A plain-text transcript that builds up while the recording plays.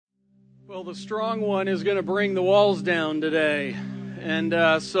Well, the strong one is going to bring the walls down today.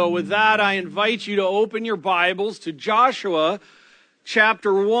 And so with that, I invite you to open your Bibles to Joshua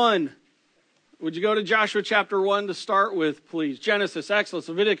chapter 1. Would you go to Joshua chapter 1 to start with, please? Genesis, Exodus,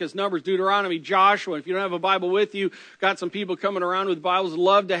 Leviticus, Numbers, Deuteronomy, Joshua. If you don't have a Bible with you, got some people coming around with Bibles.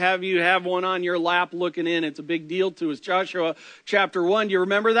 Love to have you have one on your lap looking in. It's a big deal to us. Joshua chapter 1. Do you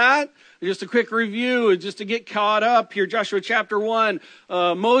remember that? Just a quick review, just to get caught up here. Joshua chapter 1.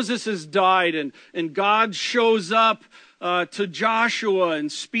 Moses has died, and God shows up to Joshua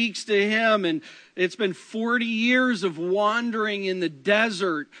and speaks to him. And it's been 40 years of wandering in the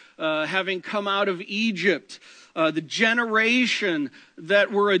desert, having come out of Egypt. The generation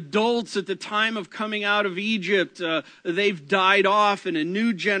that were adults at the time of coming out of Egypt, they've died off, and a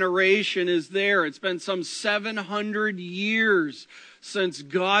new generation is there. It's been some 700 years since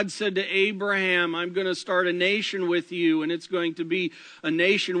God said to Abraham, I'm going to start a nation with you, and it's going to be a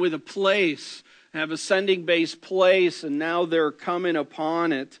nation with a place, have a sending base place, and now they're coming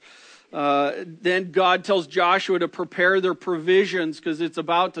upon it. Then God tells Joshua to prepare their provisions because it's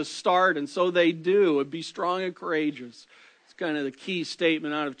about to start, and so they do. Be strong and courageous. It's kind of the key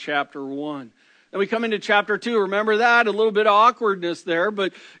statement out of chapter 1. Then we come into chapter 2. Remember that? A little bit of awkwardness there,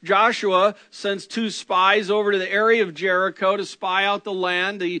 but Joshua sends 2 spies over to the area of Jericho to spy out the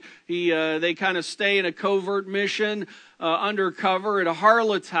land. They kind of stay in a covert mission undercover at a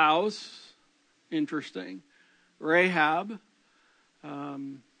harlot's house. Interesting. Rahab.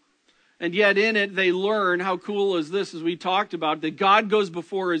 And yet in it, they learn, how cool is this, as we talked about, that God goes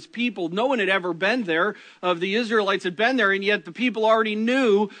before his people. No one had ever been there. Of the Israelites had been there, and yet the people already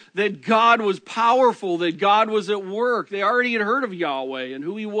knew that God was powerful, that God was at work. They already had heard of Yahweh and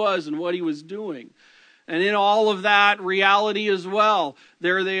who he was and what he was doing. And in all of that reality as well,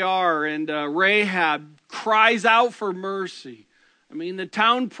 there they are. And Rahab cries out for mercy. I mean, the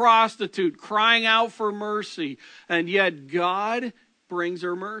town prostitute crying out for mercy. And yet God brings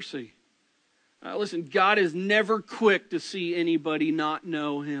her mercy. Listen, God is never quick to see anybody not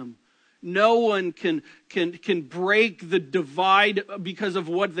know him. No one can break the divide because of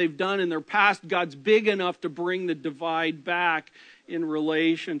what they've done in their past. God's big enough to bring the divide back in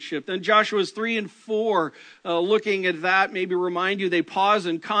relationship. Then Joshua's 3 and 4, looking at that, maybe remind you, they pause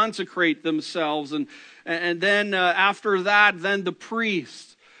and consecrate themselves. And then after that, then the priests.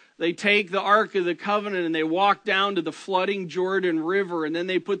 They take the Ark of the Covenant and they walk down to the flooding Jordan River, and then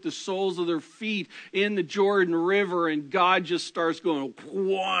they put the soles of their feet in the Jordan River, and God just starts going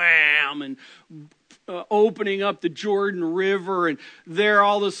wham and opening up the Jordan River, and there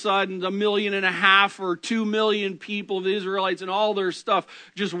all of a sudden 1.5 million or 2 million people, the Israelites and all their stuff,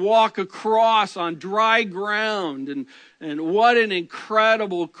 just walk across on dry ground. And what an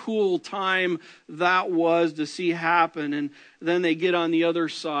incredible, cool time that was to see happen. And then they get on the other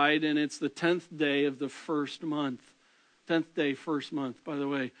side, and it's the 10th day of the first month. 10th day, first month. By the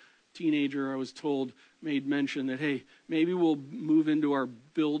way, teenager, I was told, made mention that, hey, maybe we'll move into our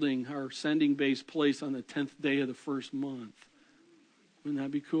building, our sending base place on the 10th day of the first month. Wouldn't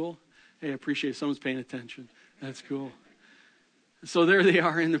that be cool? Hey, I appreciate someone's paying attention. That's cool. So there they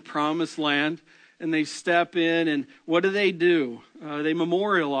are in the promised land, and they step in, and what do? They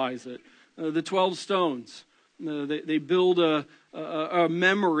memorialize it. The 12 stones. They build a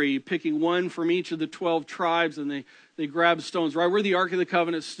memory, picking one from each of the 12 tribes, and they grab stones right where the Ark of the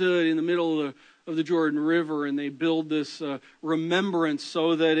Covenant stood in the middle of the Jordan River, and they build this remembrance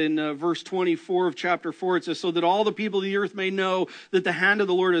so that in verse 24 of chapter 4 it says, so that all the people of the earth may know that the hand of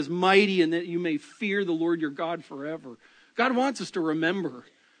the Lord is mighty, and that you may fear the Lord your God forever. God wants us to remember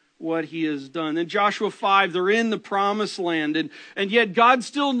what he has done. Then Joshua 5, they're in the promised land, and yet God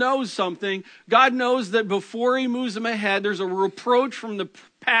still knows something. God knows that before he moves them ahead, there's a reproach from the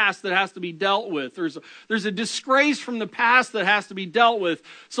past that has to be dealt with. There's a disgrace from the past that has to be dealt with.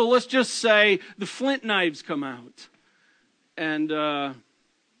 So let's just say the flint knives come out, and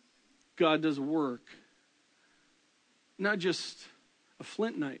God does work. Not just a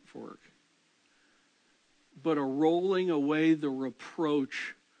flint knife work, but a rolling away the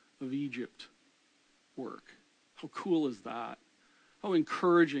reproach of Egypt work. How cool is that? How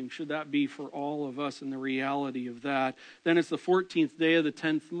encouraging should that be for all of us in the reality of that? Then it's the 14th day of the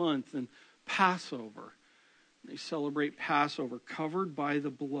 10th month, and Passover. They celebrate Passover covered by the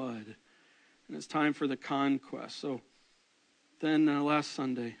blood. And it's time for the conquest. So then last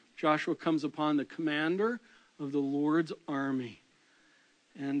Sunday, Joshua comes upon the commander of the Lord's army.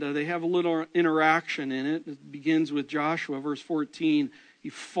 And they have a little interaction in it. It begins with Joshua, verse 14. He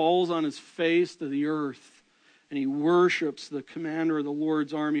falls on his face to the earth, and he worships the commander of the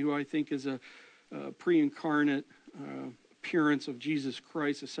Lord's army, who I think is a pre-incarnate appearance of Jesus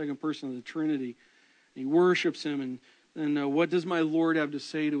Christ, the second person of the Trinity. He worships him, and what does my Lord have to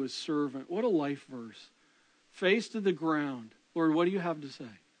say to his servant? What a life verse. Face to the ground. Lord, what do you have to say?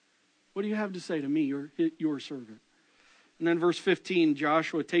 What do you have to say to me, your servant? And then verse 15,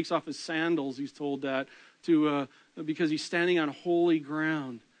 Joshua takes off his sandals, he's told that, because he's standing on holy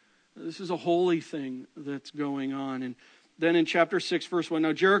ground. This is a holy thing that's going on. And then in chapter 6, verse 1,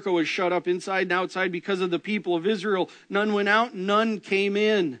 now Jericho was shut up inside and outside because of the people of Israel. None went out, none came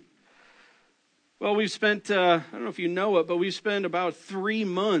in. Well, we've spent, I don't know if you know it, but we've spent about 3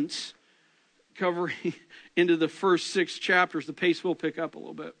 months covering into the first 6 chapters. The pace will pick up a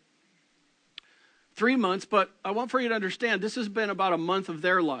little bit. 3 months, but I want for you to understand, this has been about a month of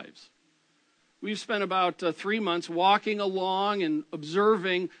their lives. We've spent about 3 months walking along and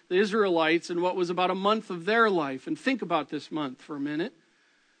observing the Israelites in what was about a month of their life. And think about this month for a minute.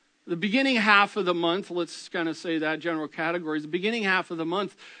 The beginning half of the month, let's kind of say that general categories. The beginning half of the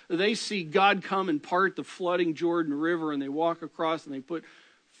month, they see God come and part the flooding Jordan River, and they walk across and they put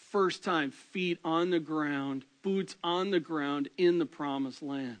first time feet on the ground, boots on the ground in the promised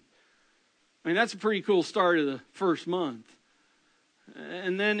land. I mean, that's a pretty cool start of the first month.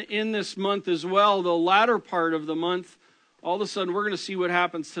 And then in this month as well, the latter part of the month, all of a sudden we're going to see what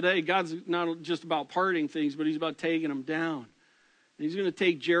happens today. God's not just about parting things, but he's about taking them down. He's going to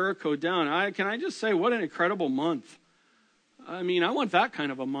take Jericho down. Can I just say, what an incredible month. I mean, I want that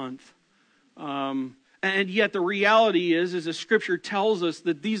kind of a month. And yet the reality is the Scripture tells us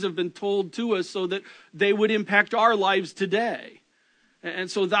that these have been told to us so that they would impact our lives today.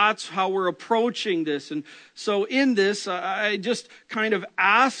 And so that's how we're approaching this. And so in this, I just kind of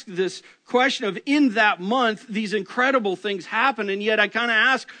ask this question of, in that month, these incredible things happen, and yet I kind of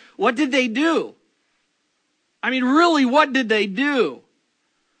ask, what did they do? I mean, really, what did they do?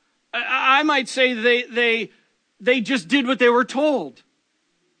 I might say they just did what they were told.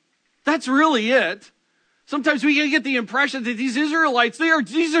 That's really it. Sometimes we get the impression that these Israelites,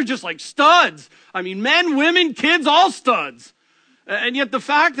 these are just like studs. I mean, men, women, kids, all studs. And yet the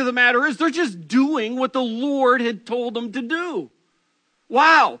fact of the matter is they're just doing what the Lord had told them to do.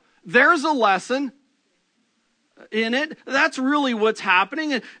 Wow, there's a lesson in it. That's really what's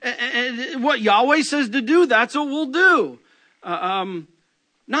happening. And what Yahweh says to do, that's what we'll do.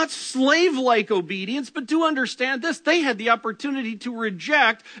 Not slave-like obedience, but to understand this, they had the opportunity to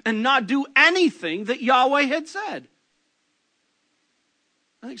reject and not do anything that Yahweh had said.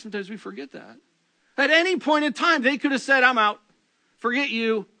 I think sometimes we forget that. At any point in time, they could have said, I'm out. Forget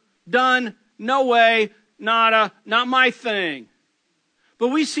you. Done. No way. Nada. Not my thing. But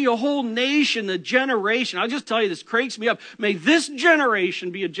we see a whole nation, a generation. I'll just tell you, this cranks me up. May this generation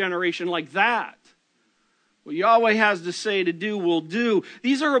be a generation like that. What Yahweh has to say to do, will do.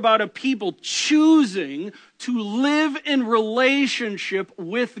 These are about a people choosing to live in relationship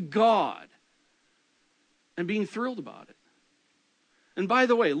with God and being thrilled about it. And by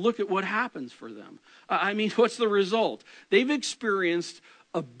the way, look at what happens for them. I mean, what's the result? They've experienced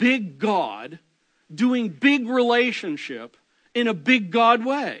a big God doing big relationship in a big God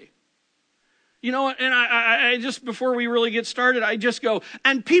way. You know, and I just, before we really get started, I just go,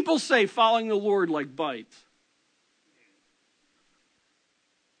 and people say following the Lord like bites.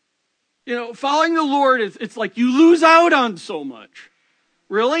 You know, following the Lord, it's like you lose out on so much.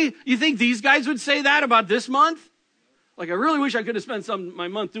 Really? You think these guys would say that about this month? Like, I really wish I could have spent my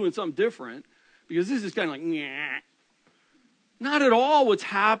month doing something different, because this is kind of like, nah. Not at all what's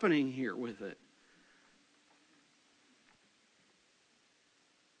happening here with it.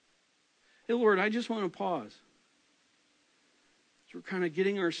 Hey, Lord, I just want to pause. So we're kind of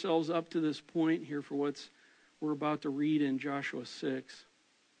getting ourselves up to this point here for what we're about to read in Joshua 6.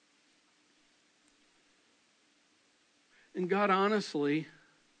 And God, honestly,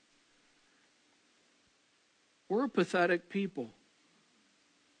 we're a pathetic people.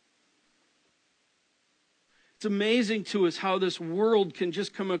 It's amazing to us how this world can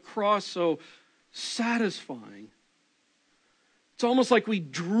just come across so satisfying. It's almost like we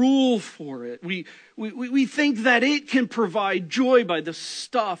drool for it. We think that it can provide joy by the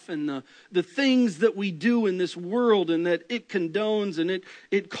stuff and the things that we do in this world, and that it condones and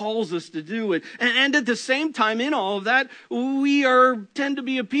it calls us to do it. And at the same time, in all of that, we tend to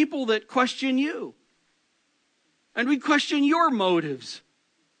be a people that question you. And we question your motives.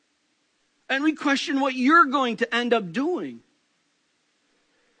 And we question what you're going to end up doing.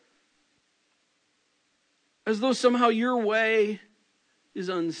 As though somehow your way is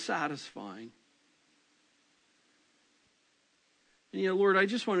unsatisfying. And yet, Lord, I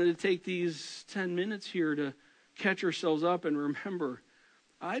just wanted to take these 10 minutes here to catch ourselves up and remember,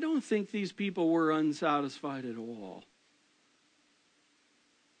 I don't think these people were unsatisfied at all.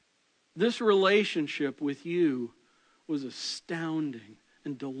 This relationship with you was astounding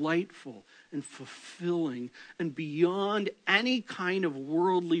and delightful and fulfilling and beyond any kind of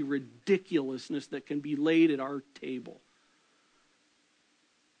worldly ridiculousness that can be laid at our table.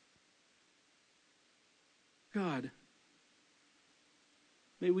 God,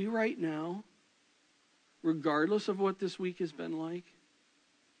 may we right now, regardless of what this week has been like,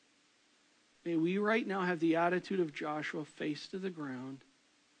 may we right now have the attitude of Joshua, face to the ground,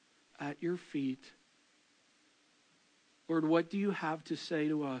 at your feet. Lord, what do you have to say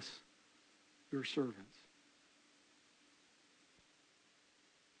to us, your servants?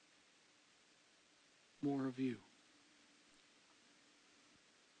 More of you.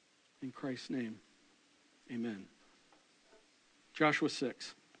 In Christ's name, amen. Joshua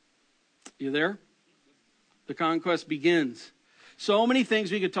 6. You there? The conquest begins. So many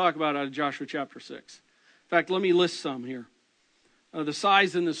things we could talk about out of Joshua chapter 6. In fact, let me list some here. The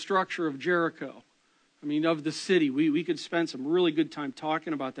size and the structure of Jericho. Of the city. We could spend some really good time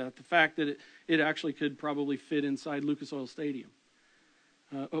talking about that. The fact that it actually could probably fit inside Lucas Oil Stadium.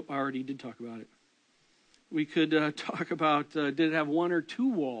 I already did talk about it. We could talk about, did it have one or two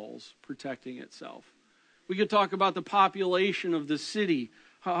walls protecting itself? We could talk about the population of the city.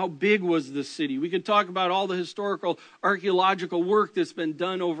 How big was the city? We could talk about all the historical, archaeological work that's been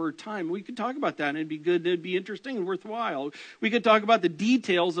done over time. We could talk about that, and it'd be good, it'd be interesting and worthwhile. We could talk about the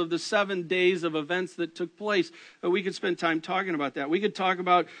details of the 7 days of events that took place. We could spend time talking about that. We could talk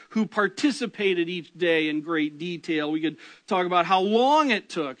about who participated each day in great detail. We could talk about how long it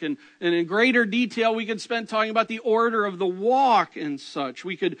took, and in greater detail, we could spend talking about the order of the walk and such.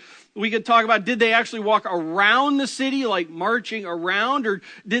 We could talk about, did they actually walk around the city, like marching around, or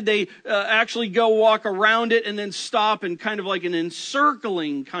did they actually go walk around it and then stop in kind of like an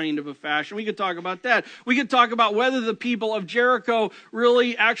encircling kind of a fashion? We could talk about that. We could talk about whether the people of Jericho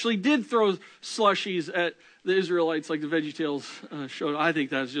really actually did throw slushies at the Israelites like the VeggieTales showed. I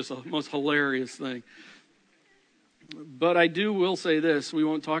think that's just the most hilarious thing. But I will say this, we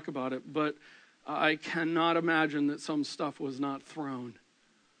won't talk about it, but I cannot imagine that some stuff was not thrown.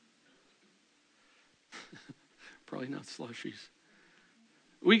 Probably not slushies.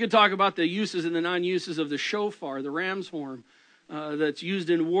 We could talk about the uses and the non-uses of the shofar, the ram's horn, that's used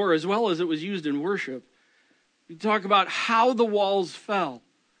in war as well as it was used in worship. We could talk about how the walls fell.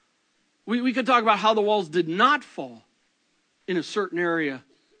 We could talk about how the walls did not fall in a certain area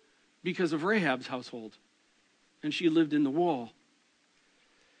because of Rahab's household, and she lived in the wall.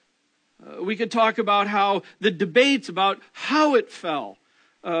 We could talk about how the debates about how it fell.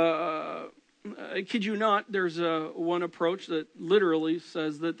 I kid you not, there's one approach that literally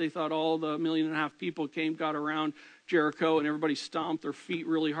says that they thought all the 1.5 million people got around Jericho, and everybody stomped their feet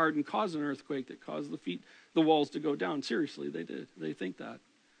really hard and caused an earthquake that caused the walls to go down. Seriously, they did. They think that.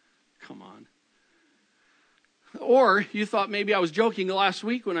 Come on. Or you thought maybe I was joking last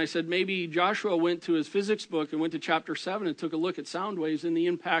week when I said maybe Joshua went to his physics book and went to chapter 7 and took a look at sound waves and the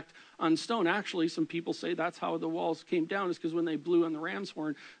impact on stone. Actually, some people say that's how the walls came down, is because when they blew on the ram's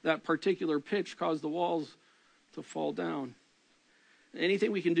horn, that particular pitch caused the walls to fall down.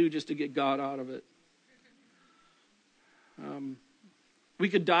 Anything we can do just to get God out of it. We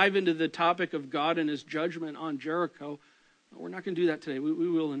could dive into the topic of God and his judgment on Jericho. We're not going to do that today. We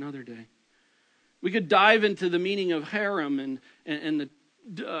will another day. We could dive into the meaning of harem and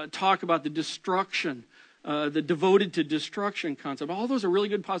talk about the destruction, the devoted to destruction concept. All those are really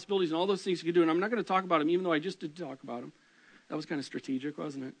good possibilities, and all those things you could do. And I'm not going to talk about them, even though I just did talk about them. That was kind of strategic,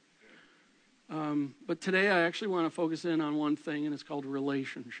 wasn't it? But today I actually want to focus in on one thing, and it's called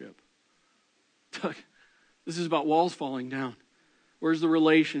relationship. This is about walls falling down. Where's the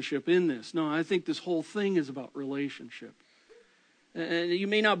relationship in this? No, I think this whole thing is about relationship. And you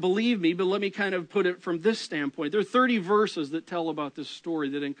may not believe me, but let me kind of put it from this standpoint. There are 30 verses that tell about this story,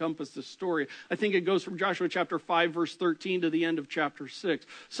 that encompass this story. I think it goes from Joshua chapter 5, verse 13 to the end of chapter 6,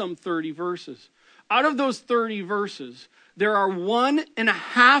 some 30 verses. Out of those 30 verses, there are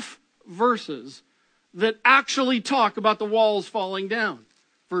 1.5 verses that actually talk about the walls falling down.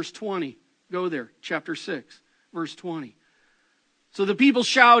 Verse 20, go there, chapter 6, verse 20. So the people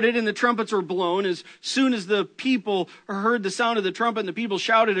shouted and the trumpets were blown. As soon as the people heard the sound of the trumpet, and the people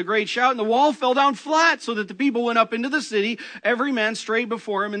shouted a great shout, and the wall fell down flat, so that the people went up into the city, every man straight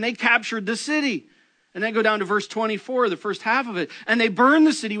before him, and they captured the city. And then go down to verse 24, the first half of it. And they burned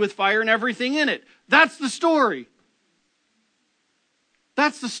the city with fire and everything in it. That's the story.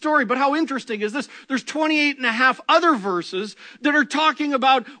 That's the story. But how interesting is this? There's 28.5 other verses that are talking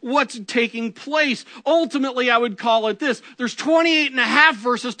about what's taking place. Ultimately, I would call it this. There's 28.5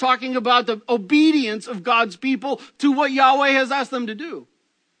 verses talking about the obedience of God's people to what Yahweh has asked them to do.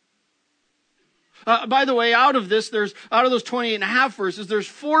 By the way, out of those 28 and a half verses, there's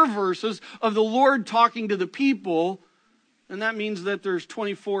 4 verses of the Lord talking to the people. And that means that there's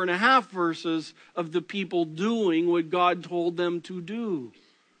 24 and a half verses of the people doing what God told them to do.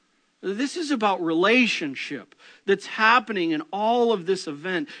 This is about relationship that's happening in all of this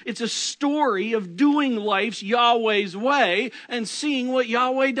event. It's a story of doing life's Yahweh's way and seeing what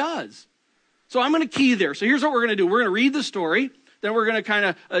Yahweh does. So I'm going to key there. So here's what we're going to do. We're going to read the story. Then we're going to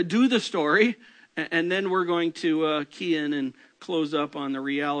kind of do the story. And then we're going to key in and close up on the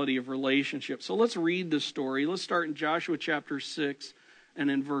reality of relationship. So let's read the story. Let's start in Joshua chapter 6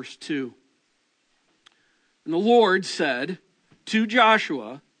 and in verse 2. And the Lord said to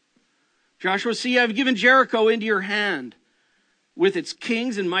Joshua, see, I have given Jericho into your hand, with its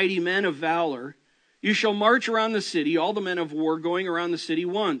kings and mighty men of valor. You shall march around the city, all the men of war going around the city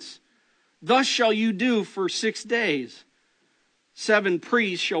once. Thus shall you do for 6 days. 7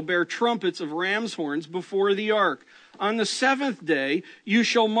 priests shall bear trumpets of ram's horns before the ark. On the 7th day, you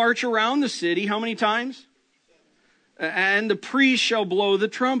shall march around the city. How many times? And the priests shall blow the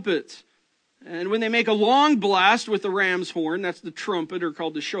trumpets. And when they make a long blast with the ram's horn, that's the trumpet, or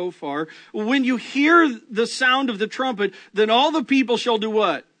called the shofar, when you hear the sound of the trumpet, then all the people shall do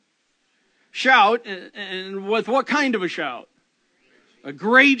what? Shout. And with what kind of a shout? A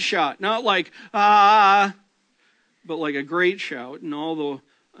great shout. Not like, but like a great shout.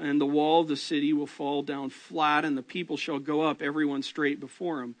 And the wall of the city will fall down flat, and the people shall go up, everyone straight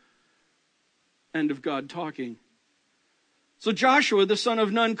before him. End of God talking. So Joshua, the son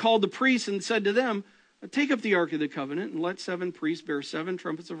of Nun, called the priests and said to them, take up the Ark of the Covenant and let 7 priests bear 7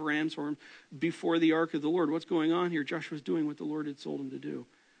 trumpets of ram's horn before the Ark of the Lord. What's going on here? Joshua's doing what the Lord had told him to do.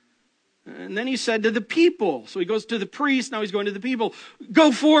 And then he said to the people, so he goes to the priests, now he's going to the people,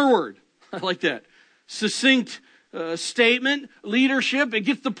 go forward. I like that. Succinct statement, leadership, it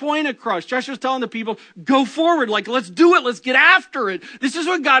gets the point across. Joshua's telling the people, go forward, like let's do it, let's get after it. This is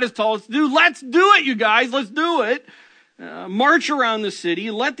what God has told us to do. Let's do it, you guys, let's do it. March around the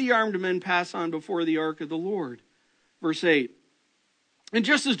city, let the armed men pass on before the ark of the Lord. Verse 8. And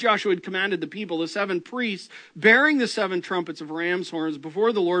just as Joshua had commanded the people, the 7 priests, bearing the 7 trumpets of ram's horns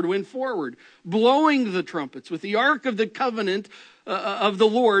before the Lord, went forward, blowing the trumpets, with the ark of the covenant of the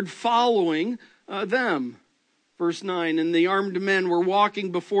Lord following them. Verse 9, and the armed men were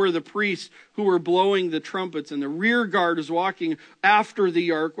walking before the priests who were blowing the trumpets, and the rear guard was walking after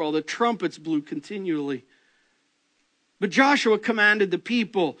the ark while the trumpets blew continually. But Joshua commanded the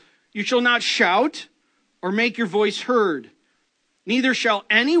people, you shall not shout or make your voice heard. Neither shall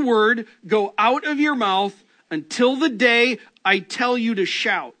any word go out of your mouth until the day I tell you to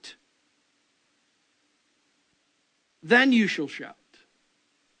shout. Then you shall shout.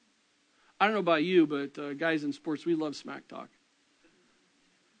 I don't know about you, but guys in sports, we love smack talk.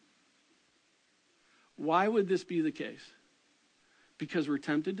 Why would this be the case? Because we're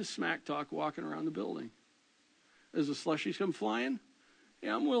tempted to smack talk walking around the building. As the slushies come flying,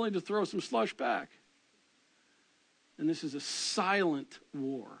 yeah, I'm willing to throw some slush back. And this is a silent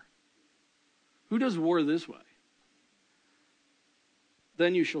war. Who does war this way?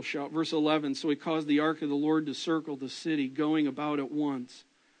 Then you shall shout. Verse 11, so he caused the ark of the Lord to circle the city, going about at once.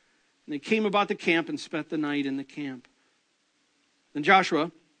 And they came about the camp and spent the night in the camp. Then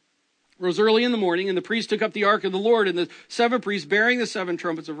Joshua rose early in the morning, and the priests took up the ark of the Lord, and the 7 priests bearing the 7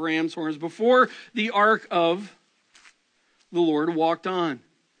 trumpets of ram's horns before the ark of the Lord walked on.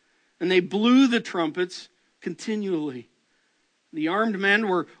 And they blew the trumpets continually. The armed men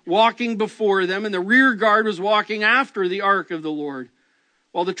were walking before them, and the rear guard was walking after the ark of the Lord,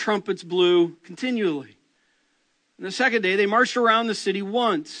 while the trumpets blew continually. And the 2nd day, they marched around the city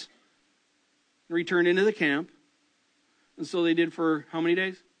once and returned into the camp. And so they did for how many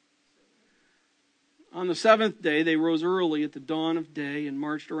days? On the 7th day, they rose early at the dawn of day and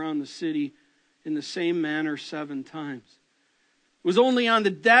marched around the city in the same manner 7 times. It was only on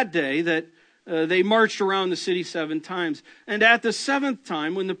that day that they marched around the city 7 times. And at the 7th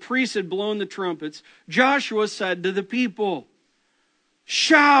time, when the priests had blown the trumpets, Joshua said to the people,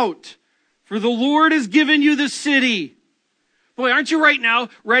 shout, for the Lord has given you the city. Boy, aren't you right now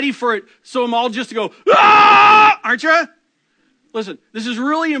ready for it? So I'm all just to go, ah! Aren't you? Listen, this is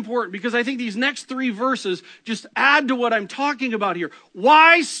really important because I think these next 3 verses just add to what I'm talking about here.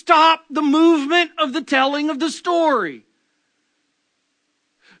 Why stop the movement of the telling of the story?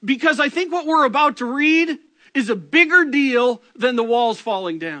 Because I think what we're about to read is a bigger deal than the walls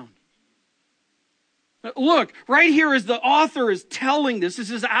falling down. Look, right here as the author is telling this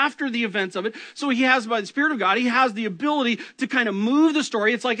is after the events of it. So he has, by the Spirit of God, he has the ability to kind of move the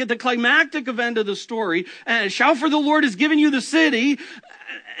story. It's like at the climactic event of the story. And shout for the Lord has given you the city.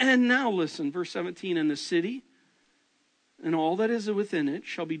 And now listen, verse 17, and the city and all that is within it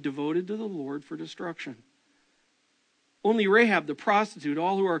shall be devoted to the Lord for destruction. Only Rahab the prostitute,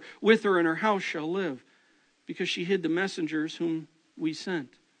 all who are with her in her house shall live, because she hid the messengers whom we sent.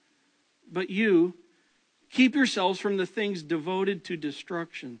 But you, keep yourselves from the things devoted to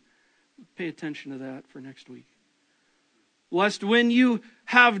destruction. Pay attention to that for next week. Lest when you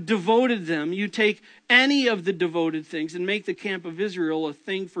have devoted them, you take any of the devoted things and make the camp of Israel a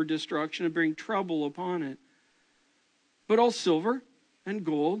thing for destruction and bring trouble upon it. But all silver and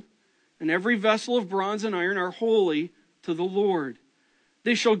gold and every vessel of bronze and iron are holy to the Lord.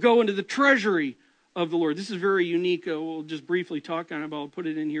 They shall go into the treasury of the Lord. This is very unique. We'll just briefly talk on it, but I'll put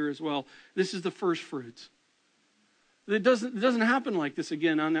it in here as well. This is the first fruits. It doesn't happen like this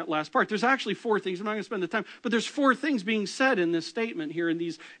again on that last part. There's actually four things. I'm not going to spend the time, but there's four things being said in this statement here in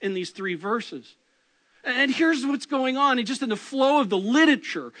these three verses. And here's what's going on, and just in the flow of the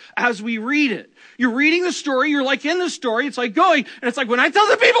literature as we read it. You're reading the story, you're like in the story, it's like going, and it's like, when I tell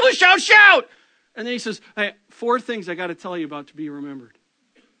the people to shout, shout! And then he says, hey, four things I got to tell you about to be remembered.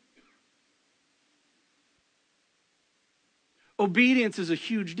 Obedience is a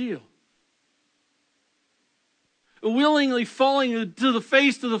huge deal. Willingly falling to the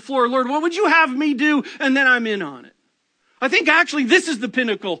face, to the floor. Lord, what would you have me do? And then I'm in on it. I think actually this is the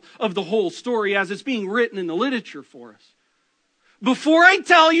pinnacle of the whole story as it's being written in the literature for us. Before I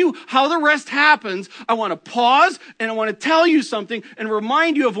tell you how the rest happens, I want to pause and I want to tell you something and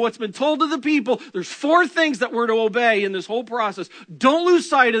remind you of what's been told to the people. There's four things that we're to obey in this whole process. Don't lose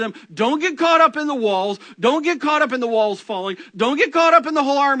sight of them. Don't get caught up in the walls. Don't get caught up in the walls falling. Don't get caught up in the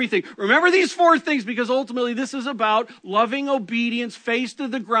whole army thing. Remember these four things, because ultimately this is about loving obedience, face to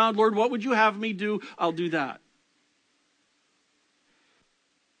the ground. Lord, what would you have me do? I'll do that.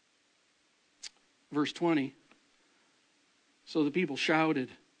 Verse 20. So the people shouted,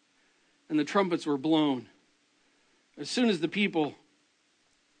 and the trumpets were blown. As soon as the people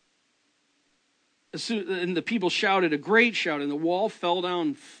shouted a great shout, and the wall fell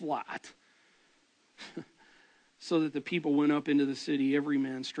down flat, so that the people went up into the city, every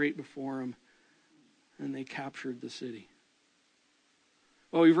man straight before him, and they captured the city.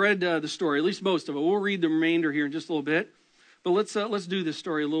 Well, we've read the story, at least most of it. We'll read the remainder here in just a little bit, but let's do this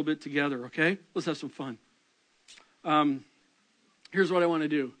story a little bit together, okay? Let's have some fun. Here's what I want to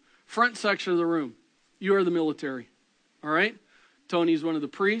do. Front section of the room. You are the military. All right? Tony's one of the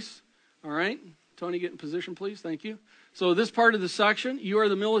priests. All right? Tony, get in position, please. Thank you. So this part of the section, you are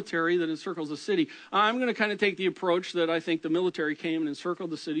the military that encircles the city. I'm going to kind of take the approach that I think the military came and encircled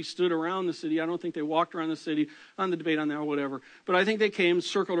the city, stood around the city. I don't think they walked around the city, on the debate on that or whatever. But I think they came,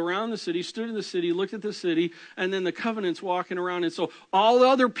 circled around the city, stood in the city, looked at the city, and then the covenants walking around. And so all the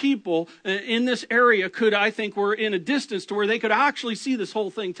other people in this area were in a distance to where they could actually see this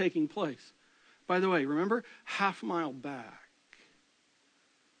whole thing taking place. By the way, remember, half mile back,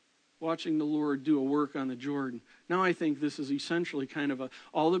 watching the Lord do a work on the Jordan. Now I think this is essentially kind of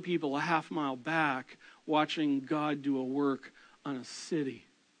all the people a half mile back watching God do a work on a city.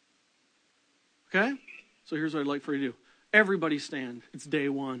 Okay? So here's what I'd like for you to do. Everybody stand. It's day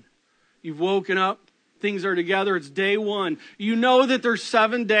one. You've woken up. Things are together. It's day one. You know that there's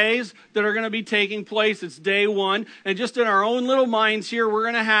 7 days that are going to be taking place. It's day one. And just in our own little minds here, we're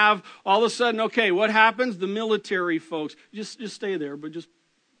going to have all of a sudden, okay, what happens? The military folks. Just stay there, but just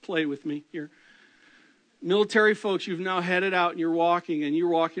play with me here. Military folks, you've now headed out and you're walking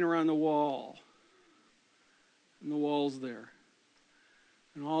around the wall. And the wall's there.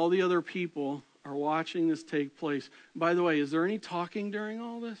 And all the other people are watching this take place. By the way, is there any talking during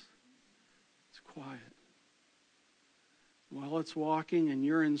all this? It's quiet. While it's walking and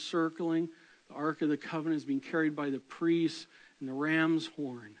you're encircling, the Ark of the Covenant is being carried by the priests, and the ram's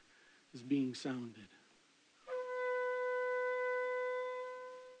horn is being sounded.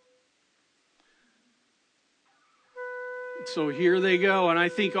 So here they go, and I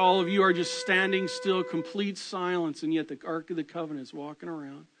think all of you are just standing still, complete silence, and yet the Ark of the Covenant is walking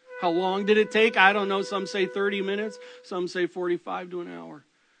around. How long did it take? I don't know. Some say 30 minutes. Some say 45 to an hour.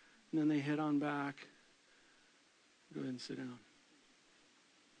 And then they head on back. Go ahead and sit down.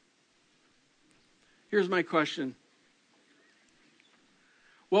 Here's my question.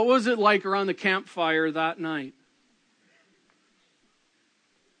 What was it like around the campfire that night?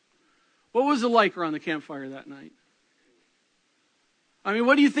 What was it like around the campfire that night? I mean,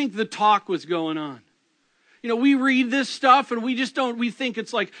 what do you think the talk was going on? You know, we read this stuff and we think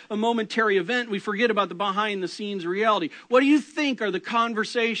it's like a momentary event. We forget about the behind the scenes reality. What do you think are the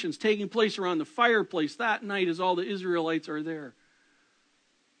conversations taking place around the fireplace that night as all the Israelites are there?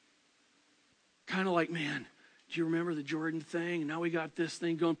 Kind of like, man, Do you remember the Jordan thing? And now we got this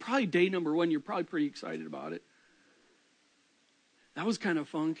thing going. Probably day number 1, you're probably pretty excited about it. That was kind of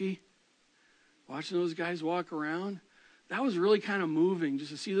funky. Watching those guys walk around. That was really kind of moving,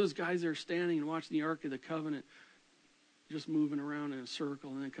 just to see those guys there standing and watching the Ark of the Covenant just moving around in a circle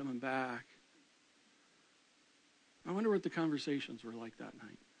and then coming back. I wonder what the conversations were like that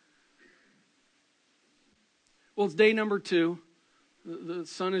night. Well, it's day number 2. The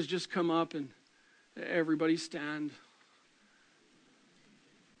sun has just come up and everybody stand.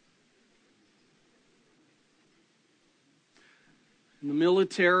 And the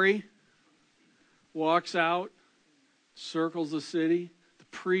military walks out, circles the city. The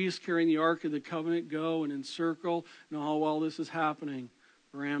priests carrying the Ark of the Covenant go and encircle. And all while this is happening,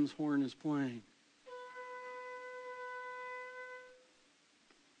 the ram's horn is playing.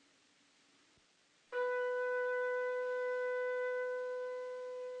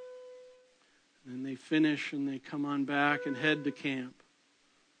 And then they finish and they come on back and head to camp.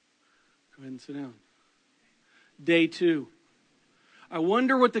 Go ahead and sit down. Day 2. I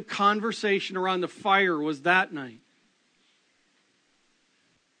wonder what the conversation around the fire was that night.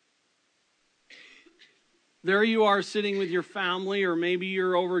 There you are sitting with your family, or maybe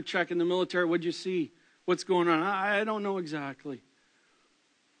you're over checking the military. What'd you see? What's going on? I don't know exactly.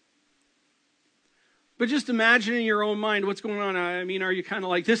 But just imagine in your own mind what's going on. I mean, are you kind of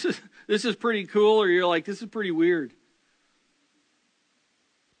like, this is pretty cool, or you're like, this is pretty weird?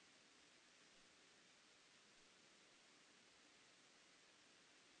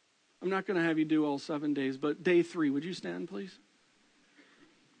 I'm not going to have you do all 7 days, but day 3, would you stand, please?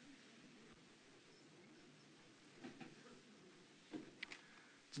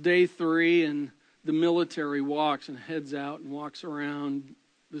 It's day 3, and the military walks and heads out and walks around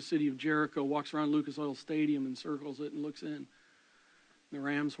the city of Jericho, walks around Lucas Oil Stadium and circles it and looks in. And the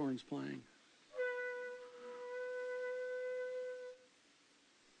ram's horn's playing.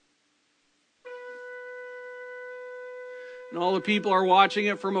 And all the people are watching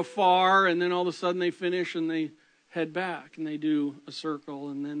it from afar, and then all of a sudden they finish and they head back and they do a circle,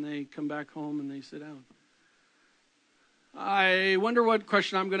 and then they come back home and they sit down. I wonder what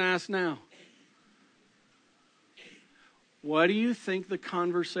question I'm going to ask now. What do you think the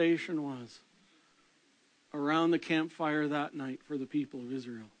conversation was around the campfire that night for the people of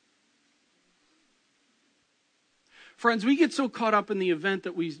Israel? Friends, we get so caught up in the event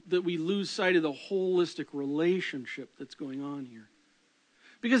that we lose sight of the holistic relationship that's going on here.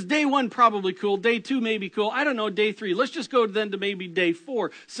 Because day 1 probably cool, day 2 maybe cool, I don't know, day 3. Let's just go then to maybe day 4.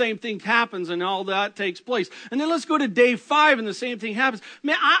 Same thing happens and all that takes place. And then let's go to day 5 and the same thing happens.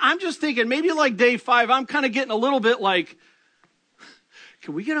 Man, I'm just thinking maybe like day 5, I'm kind of getting a little bit like,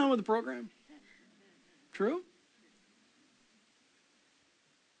 can we get on with the program? True?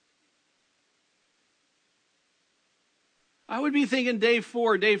 I would be thinking day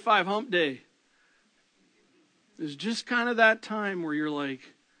 4, day 5, hump day. It's just kind of that time where you're like,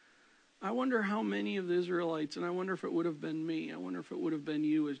 I wonder how many of the Israelites, and I wonder if it would have been me, I wonder if it would have been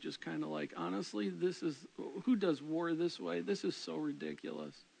you, is just kind of like, honestly, who does war this way? This is so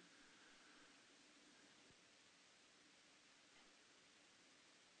ridiculous.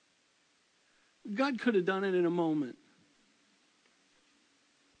 God could have done it in a moment.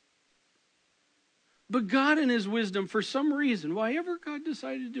 But God in his wisdom, for some reason, why ever God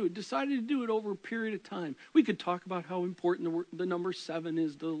decided to do it over a period of time. We could talk about how important the number 7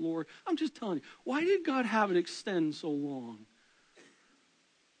 is to the Lord. I'm just telling you, why did God have it extend so long?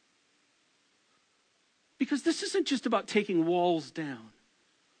 Because this isn't just about taking walls down.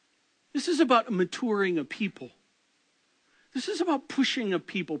 This is about maturing a people. This is about pushing a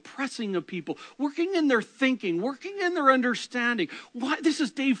people, pressing a people, working in their thinking, working in their understanding. Why? This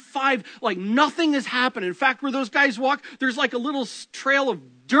is day 5, like nothing has happened. In fact, where those guys walk, there's like a little trail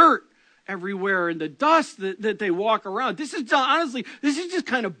of dirt everywhere and the dust that they walk around. This is, honestly, this is just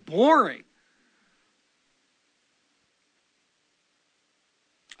kind of boring.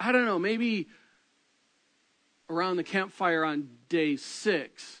 I don't know, maybe around the campfire on day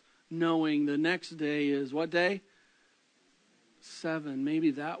 6, knowing the next day is what day? 7. Maybe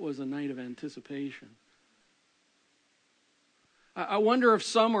that was a night of anticipation. I wonder if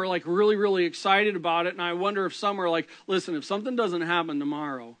some are like really, really excited about it, and I wonder if some are like, listen, if something doesn't happen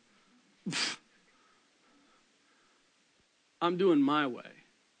tomorrow, I'm doing my way.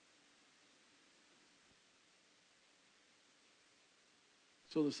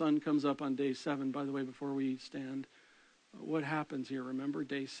 So the sun comes up on day 7. By the way, before we stand, what happens here? Remember,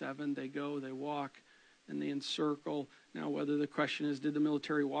 day 7, they go, they walk, and they encircle. Now, whether the question is, did the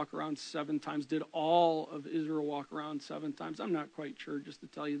military walk around 7 times? Did all of Israel walk around 7 times? I'm not quite sure, just to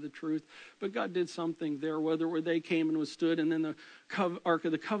tell you the truth. But God did something there, whether they came and withstood, and then the Ark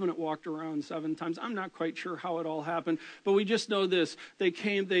of the Covenant walked around 7 times. I'm not quite sure how it all happened. But we just know this. They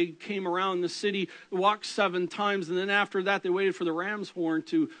came around the city, walked 7 times, and then after that, they waited for the ram's horn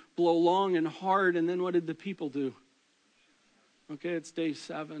to blow long and hard. And then what did the people do? Okay, it's day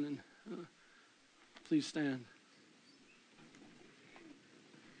 7, and please stand.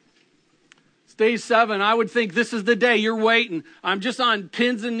 It's day 7. I would think this is the day. You're waiting. I'm just on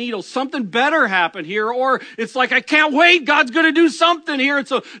pins and needles. Something better happened here. Or it's like, I can't wait. God's going to do something here. And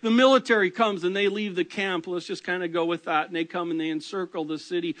so the military comes and they leave the camp. Let's just kind of go with that. And they come and they encircle the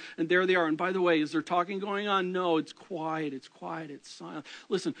city. And there they are. And by the way, is there talking going on? No, it's quiet. It's quiet. It's silent.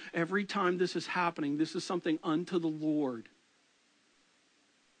 Listen, every time this is happening, this is something unto the Lord.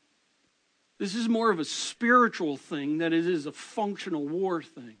 This is more of a spiritual thing than it is a functional war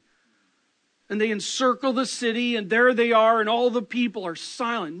thing. And they encircle the city, and there they are, and all the people are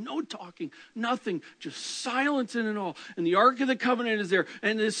silent. No talking, nothing, just silence in it all. And the Ark of the Covenant is there,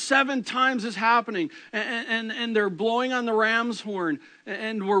 and this 7 times is happening. And they're blowing on the ram's horn.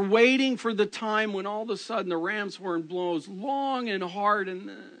 And we're waiting for the time when all of a sudden the ram's horn blows long and hard. And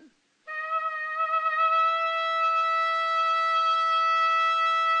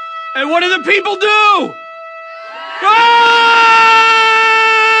what do the people do? Ah!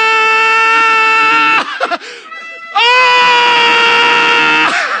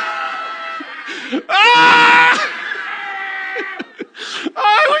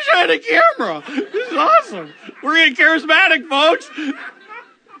 I wish I had a camera. This is awesome. We're getting charismatic, folks.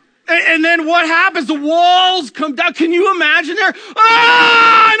 And then what happens? The walls come down. Can you imagine there?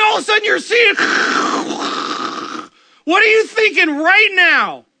 And all of a sudden you're seeing. What are you thinking right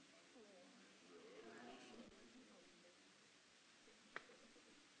now?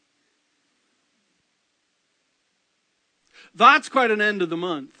 That's quite an end of the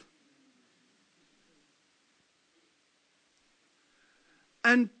month.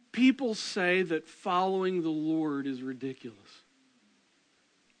 And people say that following the Lord is ridiculous.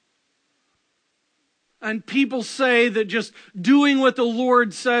 And people say that just doing what the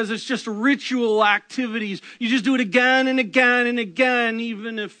Lord says is just ritual activities. You just do it again and again and again,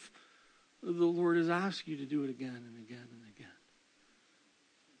 even if the Lord has asked you to do it again and again and again.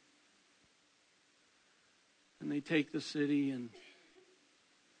 And they take the city and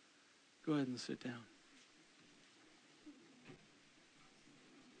go ahead and sit down.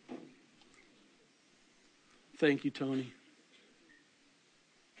 Thank you, Tony.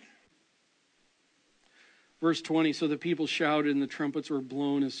 Verse 20, so the people shouted and the trumpets were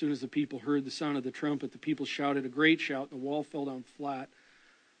blown. As soon as the people heard the sound of the trumpet, the people shouted a great shout. The wall fell down flat.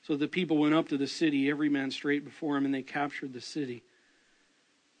 So the people went up to the city, every man straight before him, and they captured the city.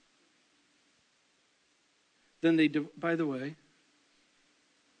 Then they, by the way,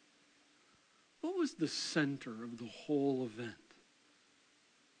 what was the center of the whole event?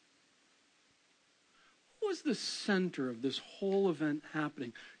 What was the center of this whole event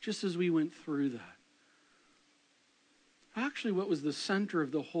happening, just as we went through that? Actually, what was the center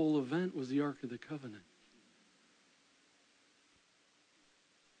of the whole event was the Ark of the Covenant.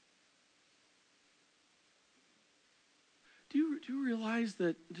 Do you realize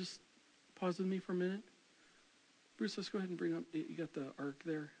that, just pause with me for a minute? Bruce, let's go ahead and bring up, you got the Ark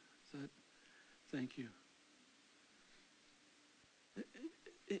there? Thank you.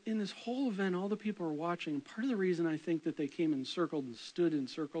 In this whole event, all the people are watching. Part of the reason I think that they came and circled and stood and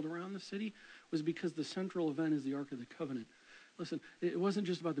circled around the city was because the central event is the Ark of the Covenant. Listen, it wasn't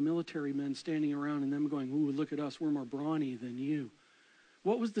just about the military men standing around and them going, ooh, look at us, we're more brawny than you.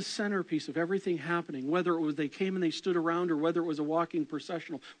 What was the centerpiece of everything happening? Whether it was they came and they stood around or whether it was a walking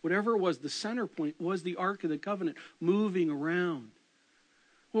processional, whatever it was, the center point was the Ark of the Covenant moving around.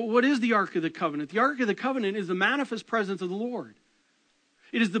 Well, what is the Ark of the Covenant? The Ark of the Covenant is the manifest presence of the Lord.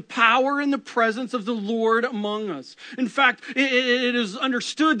 It is the power and the presence of the Lord among us. In fact, it is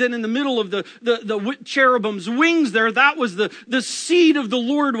understood that in the middle of the cherubim's wings there, that was the seat of the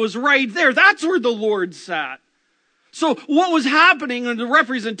Lord was right there. That's where the Lord sat. So what was happening, and the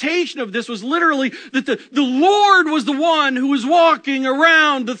representation of this was literally that the Lord was the one who was walking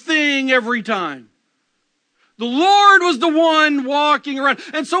around the thing every time. The Lord was the one walking around.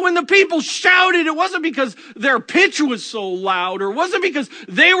 And so when the people shouted, it wasn't because their pitch was so loud, or it wasn't because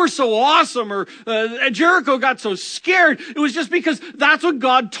they were so awesome, or Jericho got so scared. It was just because that's what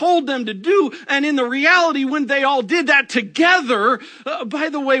God told them to do. And in the reality, when they all did that together, by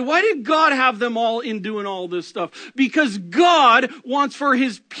the way, why did God have them all in doing all this stuff? Because God wants for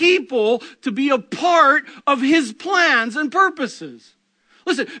his people to be a part of his plans and purposes.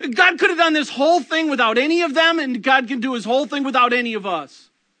 Listen, God could have done this whole thing without any of them, and God can do his whole thing without any of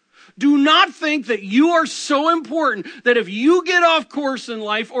us. Do not think that you are so important that if you get off course in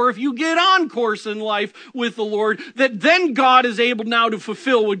life, or if you get on course in life with the Lord, that then God is able now to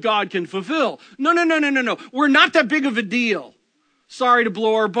fulfill what God can fulfill. No. We're not that big of a deal. Sorry to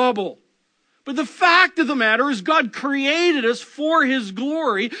blow our bubble. But the fact of the matter is God created us for his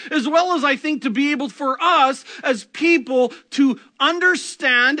glory, as well as I think to be able for us as people to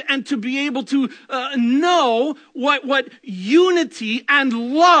understand and to be able to know what unity and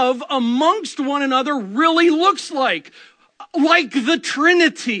love amongst one another really looks like the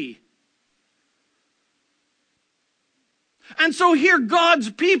Trinity. And so here God's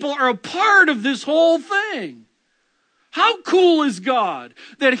people are a part of this whole thing. How cool is God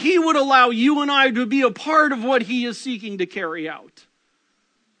that he would allow you and I to be a part of what he is seeking to carry out?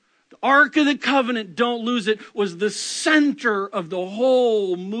 The Ark of the Covenant, don't lose it, was the center of the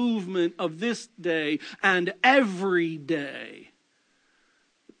whole movement of this day and every day.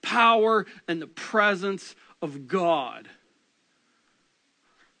 The power and the presence of God.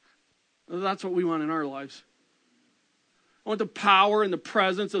 That's what we want in our lives. I want the power and the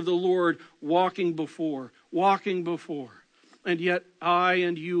presence of the Lord walking before. And yet I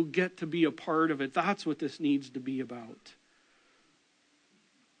and you get to be a part of it. That's what this needs to be about.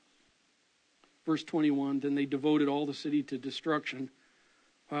 Verse 21, then they devoted all the city to destruction.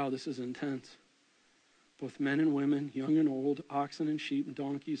 Wow, this is intense. Both men and women, young and old, oxen and sheep and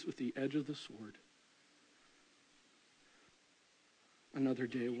donkeys with the edge of the sword. Another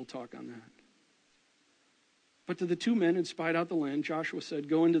day we'll talk on that. But to the two men who spied out the land, Joshua said,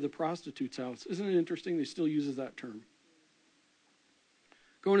 go into the prostitute's house. Isn't it interesting? They still uses that term.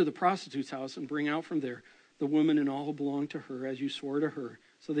 Go into the prostitute's house and bring out from there the woman and all who belonged to her, as you swore to her.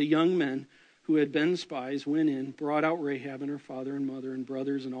 So the young men who had been spies went in, brought out Rahab and her father and mother and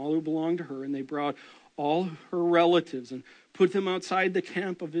brothers and all who belonged to her, and they brought all her relatives and put them outside the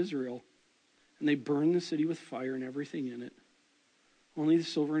camp of Israel. And they burned the city with fire and everything in it. Only the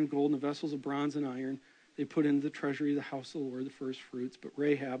silver and gold and the vessels of bronze and iron they put into the treasury of the house of the Lord, the first fruits. But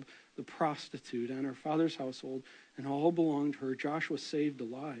Rahab, the prostitute, and her father's household, and all who belonged to her, Joshua saved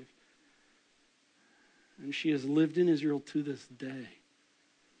alive. And she has lived in Israel to this day,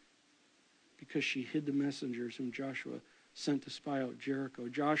 because she hid the messengers whom Joshua sent to spy out Jericho.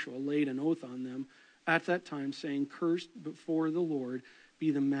 Joshua laid an oath on them at that time, saying, cursed before the Lord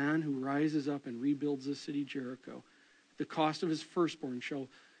be the man who rises up and rebuilds the city Jericho. At the cost of his firstborn shall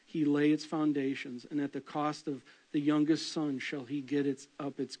he lay its foundations, and at the cost of the youngest son shall he get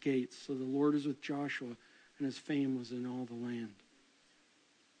up its gates. So the Lord was with Joshua, and his fame was in all the land.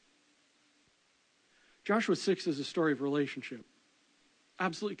 Joshua 6 is a story of relationship.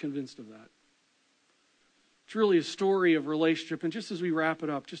 Absolutely convinced of that. It's really a story of relationship. And just as we wrap it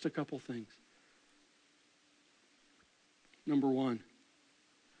up, just a couple things. Number one,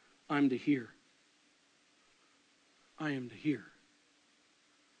 I'm to hear. I am to hear.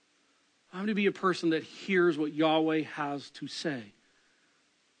 I'm to be a person that hears what Yahweh has to say.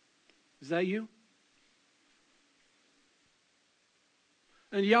 Is that you?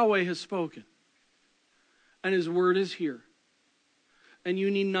 And Yahweh has spoken. And his word is here. And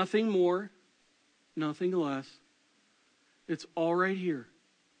you need nothing more, nothing less. It's all right here.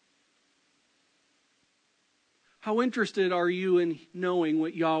 How interested are you in knowing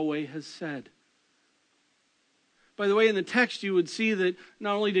what Yahweh has said? By the way, in the text you would see that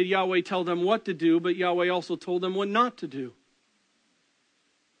not only did Yahweh tell them what to do, but Yahweh also told them what not to do.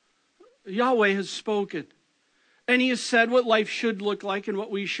 Yahweh has spoken. And he has said what life should look like and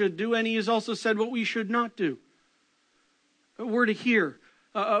what we should do. And he has also said what we should not do. We're to hear.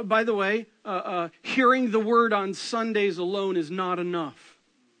 By the way, hearing the word on Sundays alone is not enough.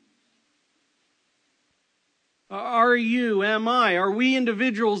 Are we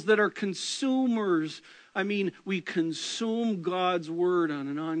individuals that are consumers? I mean, we consume God's word on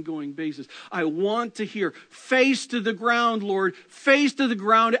an ongoing basis. I want to hear, face to the ground, Lord, face to the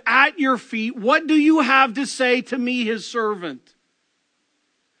ground at your feet. What do you have to say to me, his servant?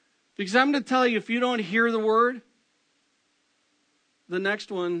 Because I'm going to tell you, if you don't hear the word, the next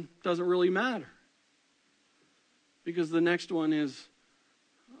one doesn't really matter. Because the next one is,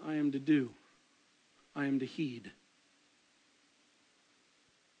 I am to do. I am to heed.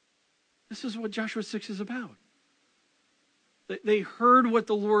 This is what Joshua 6 is about. They heard what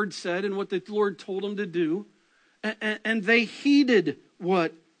the Lord said and what the Lord told them to do, and they heeded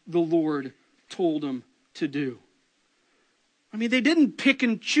what the Lord told them to do. I mean, they didn't pick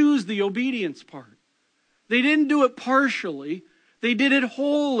and choose the obedience part. They didn't do it partially. They did it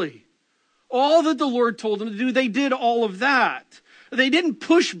wholly. All that the Lord told them to do, they did all of that. They didn't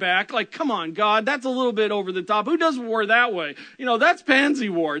push back like, come on, God, that's a little bit over the top. Who does war that way? That's pansy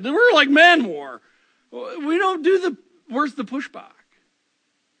war. We're like man war. We don't do where's the pushback?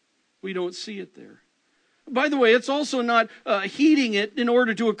 We don't see it there. By the way, it's also not heeding it in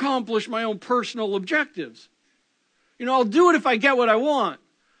order to accomplish my own personal objectives. I'll do it if I get what I want.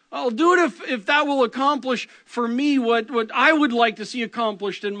 I'll do it if that will accomplish for me what I would like to see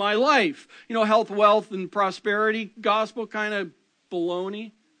accomplished in my life. Health, wealth, and prosperity gospel kind of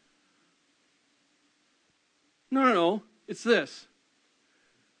baloney. No. It's this.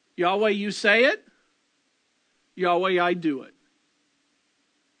 Yahweh, you say it. Yahweh, I do it.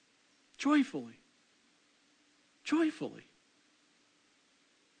 Joyfully. Joyfully.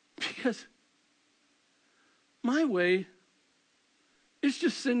 Because my way is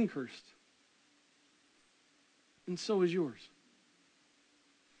just sin cursed. And so is yours.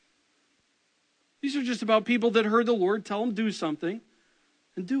 These are just about people that heard the Lord tell them do something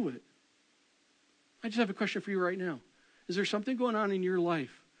and do it. I just have a question for you right now. Is there something going on in your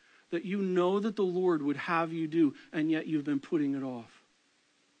life that you know that the Lord would have you do, and yet you've been putting it off?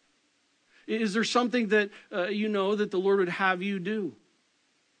 Is there something that you know that the Lord would have you do?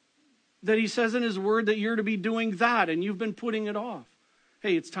 That he says in his word that you're to be doing that, and you've been putting it off.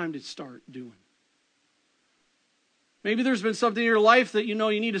 Hey, it's time to start doing. Maybe there's been something in your life that you know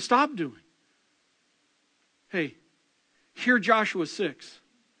you need to stop doing. Hey, hear Joshua 6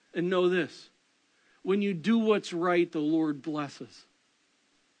 and know this. When you do what's right, the Lord blesses.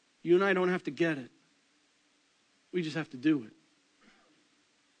 You and I don't have to get it. We just have to do it.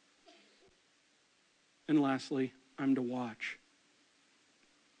 And lastly, I'm to watch.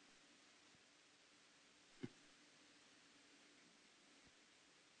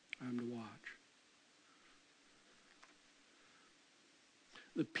 I'm to watch.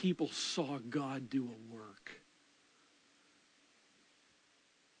 The people saw God do a work.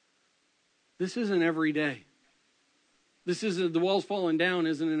 This isn't every day. This isn't, the wall's falling down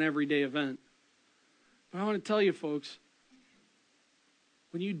isn't an everyday event. But I want to tell you, folks,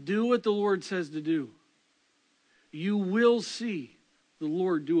 when you do what the Lord says to do, you will see the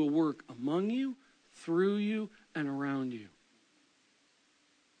Lord do a work among you, through you, and around you.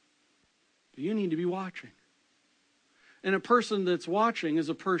 But you need to be watching. And a person that's watching is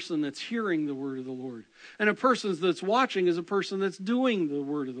a person that's hearing the word of the Lord. And a person that's watching is a person that's doing the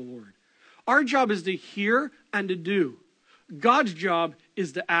word of the Lord. Our job is to hear and to do. God's job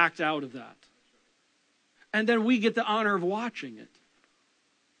is to act out of that. And then we get the honor of watching it.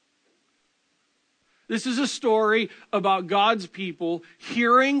 This is a story about God's people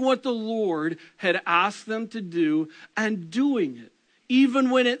hearing what the Lord had asked them to do and doing it, even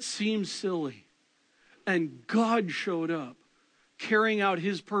when it seemed silly. And God showed up, carrying out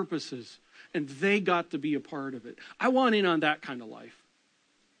his purposes, and they got to be a part of it. I want in on that kind of life.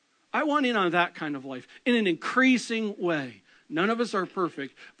 I want in on that kind of life in an increasing way. None of us are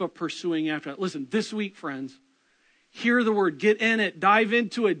perfect, but pursuing after that. Listen, this week, friends, hear the word, get in it, dive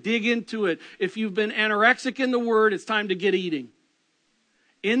into it, dig into it. If you've been anorexic in the word, it's time to get eating.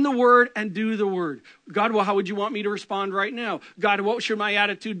 In the word and do the word. God, well, how would you want me to respond right now? God, what should my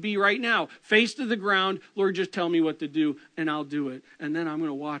attitude be right now? Face to the ground. Lord, just tell me what to do and I'll do it. And then I'm going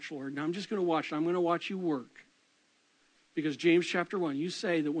to watch, Lord. And I'm just going to watch. I'm going to watch you work. Because James chapter 1, you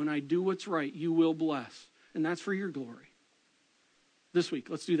say that when I do what's right, you will bless. And that's for your glory. This week,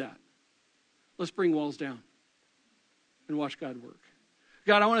 let's do that. Let's bring walls down and watch God work.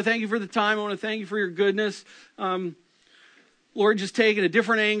 God, I want to thank you for the time. I want to thank you for your goodness. Lord, just taking a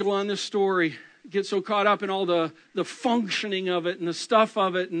different angle on this story. Get so caught up in all the functioning of it and the stuff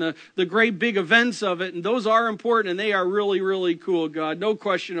of it and the great big events of it. And those are important and they are really, really cool, God. No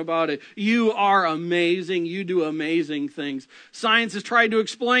question about it. You are amazing. You do amazing things. Science has tried to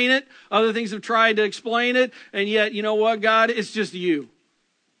explain it. Other things have tried to explain it. And yet, you know what, God? It's just you.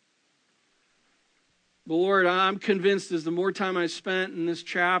 But Lord, I'm convinced as the more time I spent in this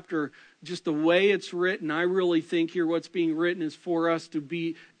chapter, just the way it's written, I really think here what's being written is for us to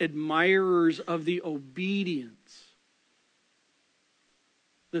be admirers of the obedience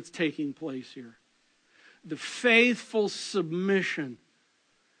that's taking place here. The faithful submission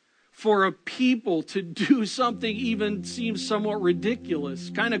for a people to do something even seems somewhat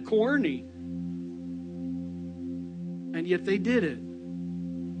ridiculous, kind of corny. And yet they did it.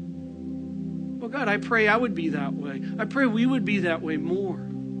 Well, God, I pray I would be that way. I pray we would be that way more.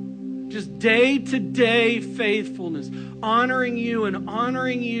 Just day-to-day faithfulness, honoring you and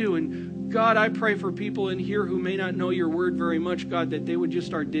honoring you. And God, I pray for people in here who may not know your word very much, God, that they would just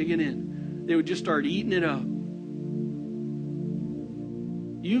start digging in. They would just start eating it up.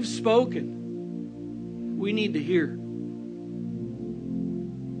 You've spoken. We need to hear.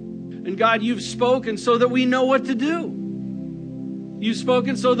 And God, you've spoken so that we know what to do. You've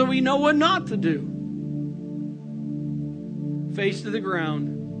spoken so that we know what not to do. Face to the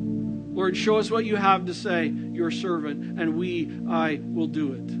ground. Lord, show us what you have to say, your servant, and I will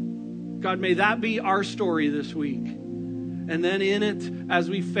do it. God, may that be our story this week. And then in it, as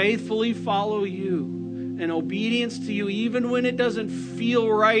we faithfully follow you, in obedience to you, even when it doesn't feel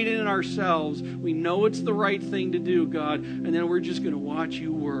right in ourselves, we know it's the right thing to do, God. And then we're just going to watch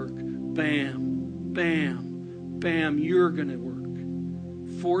you work. Bam, bam, bam. You're going to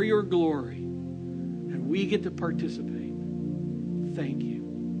work for your glory. And we get to participate. Thank you.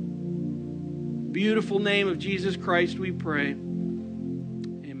 Beautiful name of Jesus Christ, we pray.